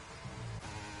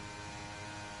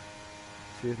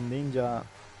 So we have Ninja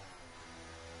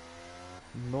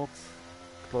not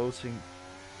closing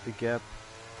the gap,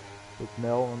 but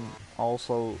Melvin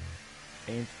also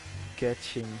ain't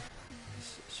catching.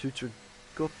 Suture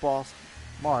got past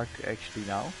Mark actually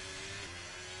now.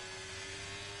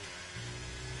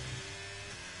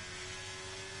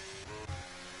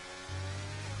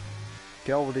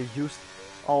 Cavalry used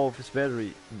all of his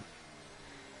battery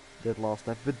that last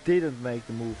lap, but didn't make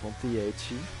the move on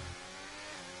THC.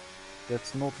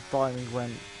 That's not the timing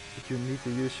when you need to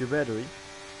use your battery.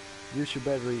 Use your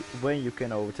battery when you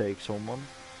can overtake someone.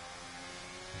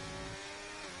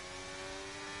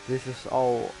 This is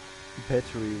all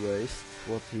battery waste,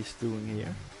 what he's doing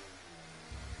here.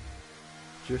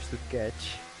 Just to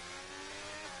catch.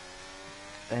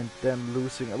 And then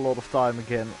losing a lot of time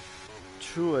again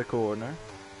through a corner.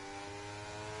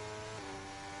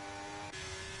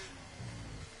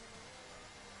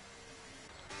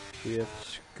 We have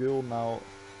Skull now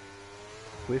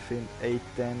within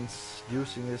 8/10,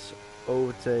 using his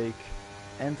overtake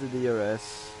and the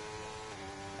DRS,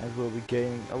 and will be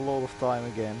gaining a lot of time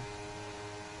again.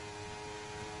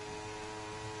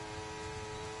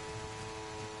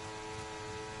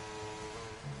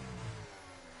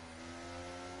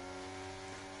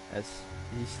 as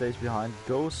he stays behind,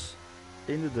 goes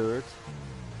in the dirt.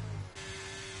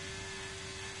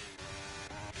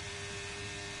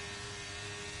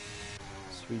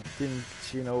 So we didn't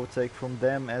see an overtake from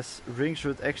them as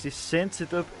Ringsrud actually sends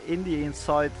it up in the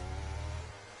inside,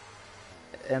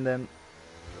 and then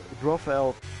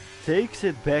Raphael takes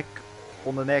it back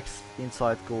on the next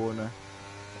inside corner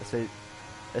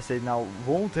as they now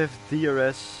won't have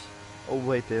DRS. Oh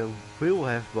wait, they will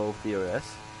have both DRS,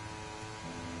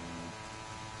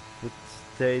 but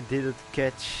they didn't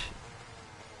catch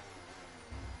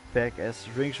back as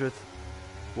Ringsrud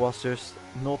was just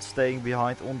not staying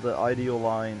behind on the ideal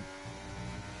line,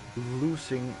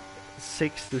 losing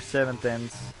 6 to 7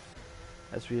 tenths.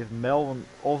 As we have Melvin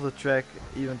off the track,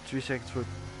 even 3 seconds for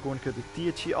corner cut.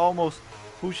 The THC almost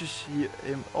pushes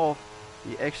him off.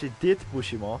 He actually did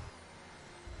push him off.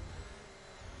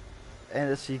 And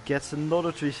as he gets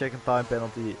another 3-second time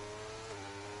penalty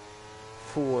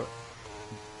for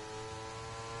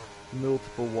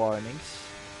multiple warnings.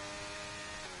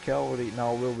 Calvary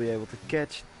now will be able to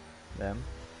catch them.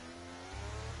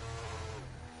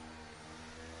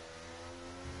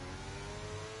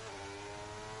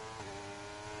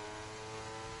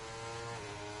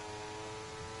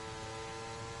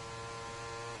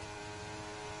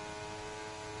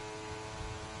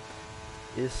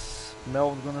 Is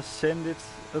Melvin gonna send it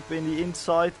up in the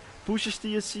inside? Pushes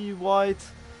TSC wide.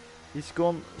 He's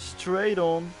gone straight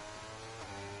on.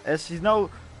 As he now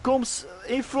comes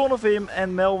in front of him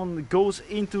and Melvin goes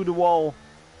into the wall.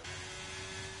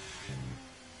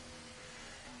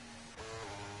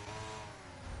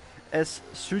 As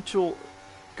Suchel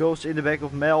goes in the back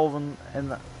of Melvin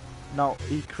and now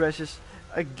he crashes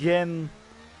again.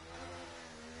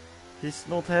 He's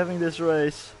not having this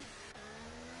race.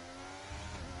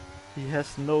 He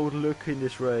has no luck in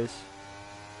this race.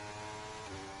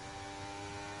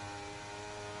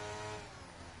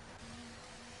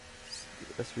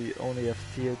 As we only have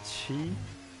THC.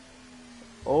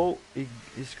 Oh,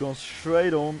 he's gone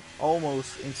straight on,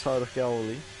 almost inside of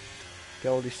Cowley.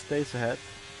 Cowley stays ahead.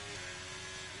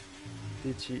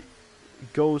 THC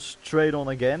goes straight on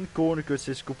again. Corner cuts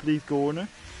his complete corner.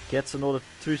 Gets another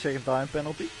 3-second time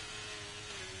penalty.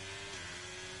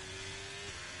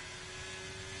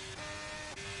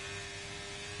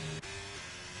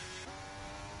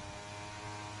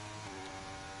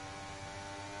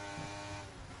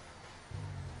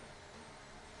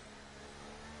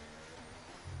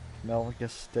 Melvin can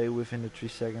stay within the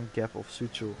 3-second gap of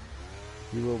Suchel.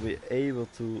 He will be able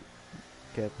to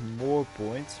get more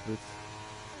points, but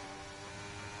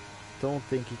don't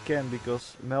think he can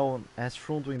because Melvin has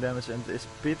front wing damage and is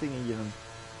pitting even.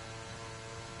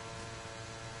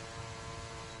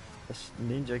 As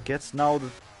Ninja gets now the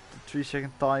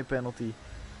 3-second time penalty.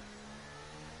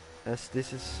 As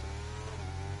this is...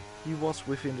 He was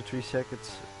within the 3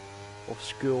 seconds of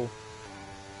Skull.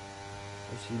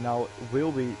 As he now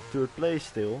will be 3rd place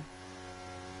still.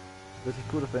 But he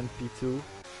could have been P2.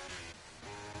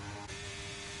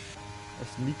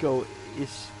 As Nico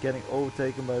is getting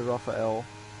overtaken by Raphael.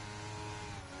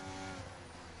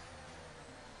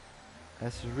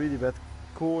 Has a really bad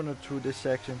corner through this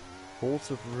section.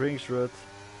 Holds up Ringsrud.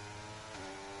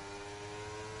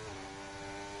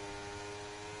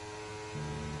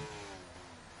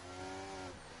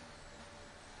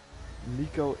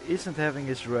 Nico isn't having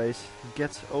his race. He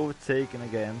gets overtaken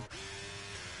again.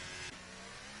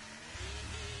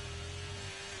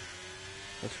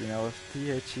 As we now have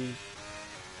THC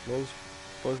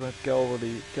close by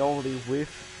Calvary. Calvary with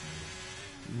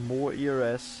more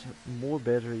ERS, more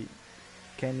battery.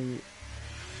 Can he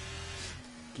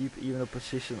keep even a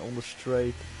position on the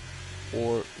straight,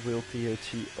 or will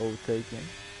THC overtake him?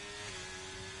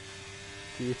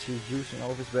 THC using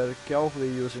all of his battery. Calvary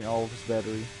using all of his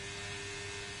battery.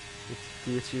 But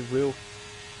THC will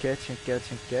catch and catch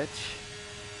and catch.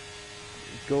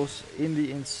 It goes in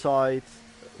the inside.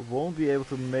 Won't be able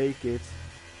to make it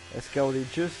as Cowley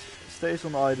just stays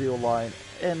on the ideal line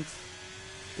and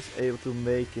is able to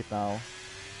make it now.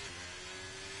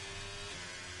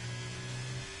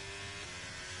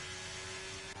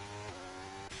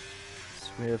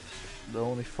 So we have the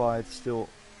only fight still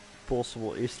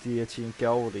possible is THC and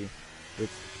Cowley, but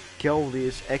Cowley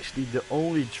is actually the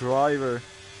only driver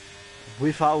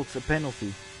without a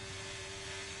penalty.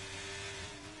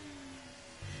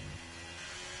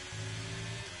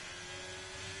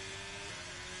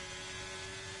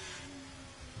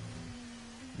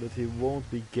 But he won't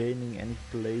be gaining any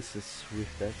places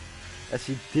with that, as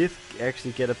he did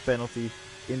actually get a penalty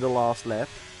in the last lap.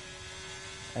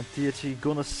 And THC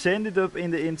gonna send it up in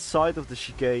the inside of the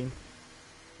chicane.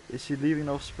 Is he leaving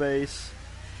enough space?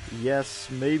 Yes,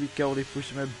 maybe Calvary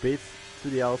pushed him a bit to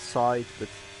the outside, but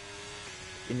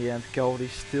in the end Calvary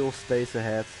still stays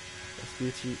ahead.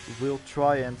 SDG will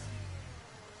try and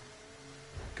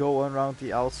go around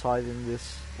the outside in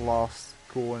this last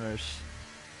corners,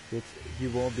 but he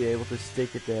won't be able to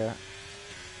stick it there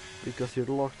because you're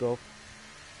locked up.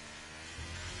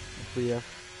 We have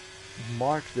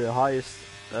marked the highest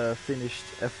finished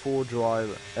F4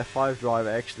 driver, F5 driver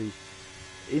actually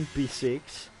in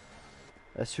P6.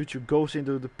 As Suchu goes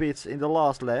into the pits in the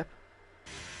last lap.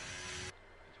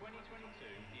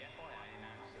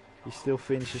 He still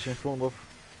finishes in front of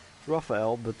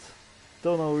Raphael, but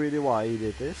don't know really why he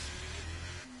did this.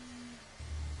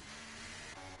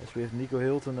 As we have Nico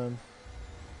Hiltonen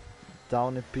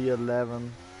down in P11,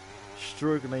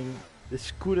 struggling.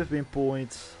 This could have been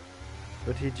points,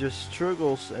 but he just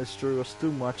struggles and struggles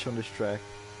too much on this track.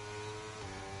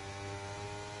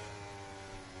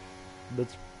 But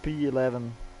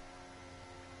P11.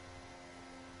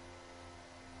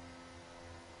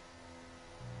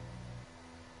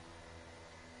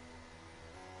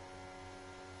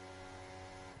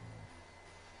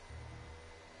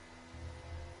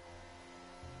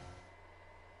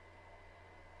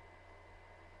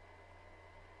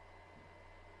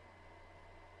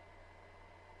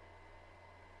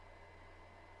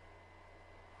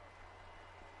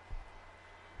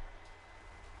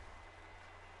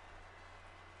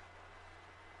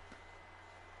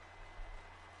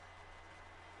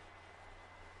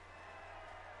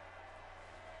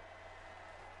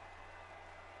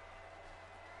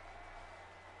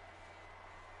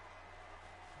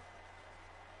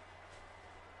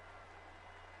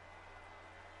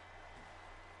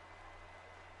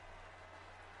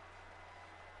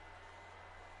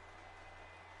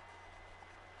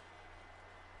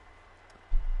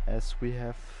 As we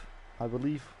have, I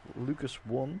believe Lucas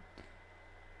won.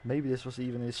 Maybe this was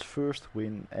even his first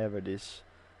win ever this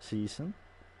season.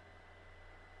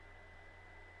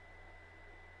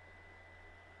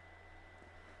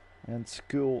 And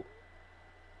Skull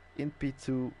in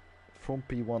P2 from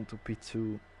P1 to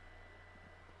P2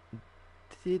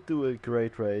 did do a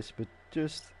great race, but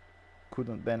just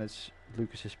couldn't manage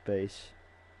Lucas's pace.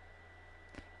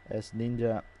 As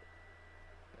Ninja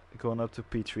going up to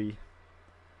P3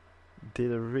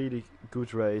 did a really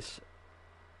good race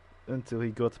until he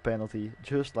got the penalty,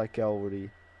 just like Calvary.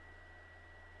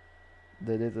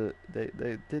 They did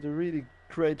a really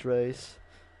great race,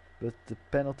 but the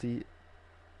penalty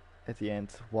at the end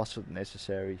wasn't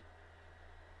necessary.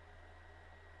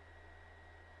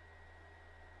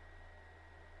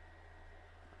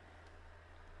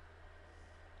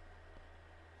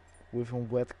 With a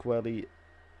wet quali,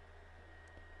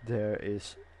 there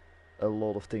is a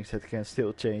lot of things that can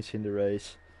still change in the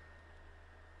race.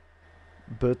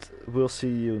 But we'll see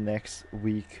you next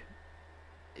week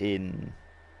in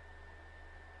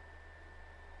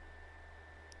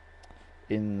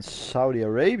Saudi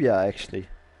Arabia actually.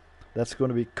 That's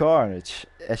gonna be carnage,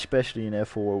 especially in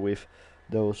F4 with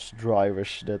those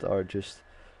drivers that are just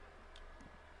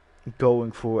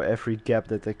going for every gap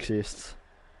that exists.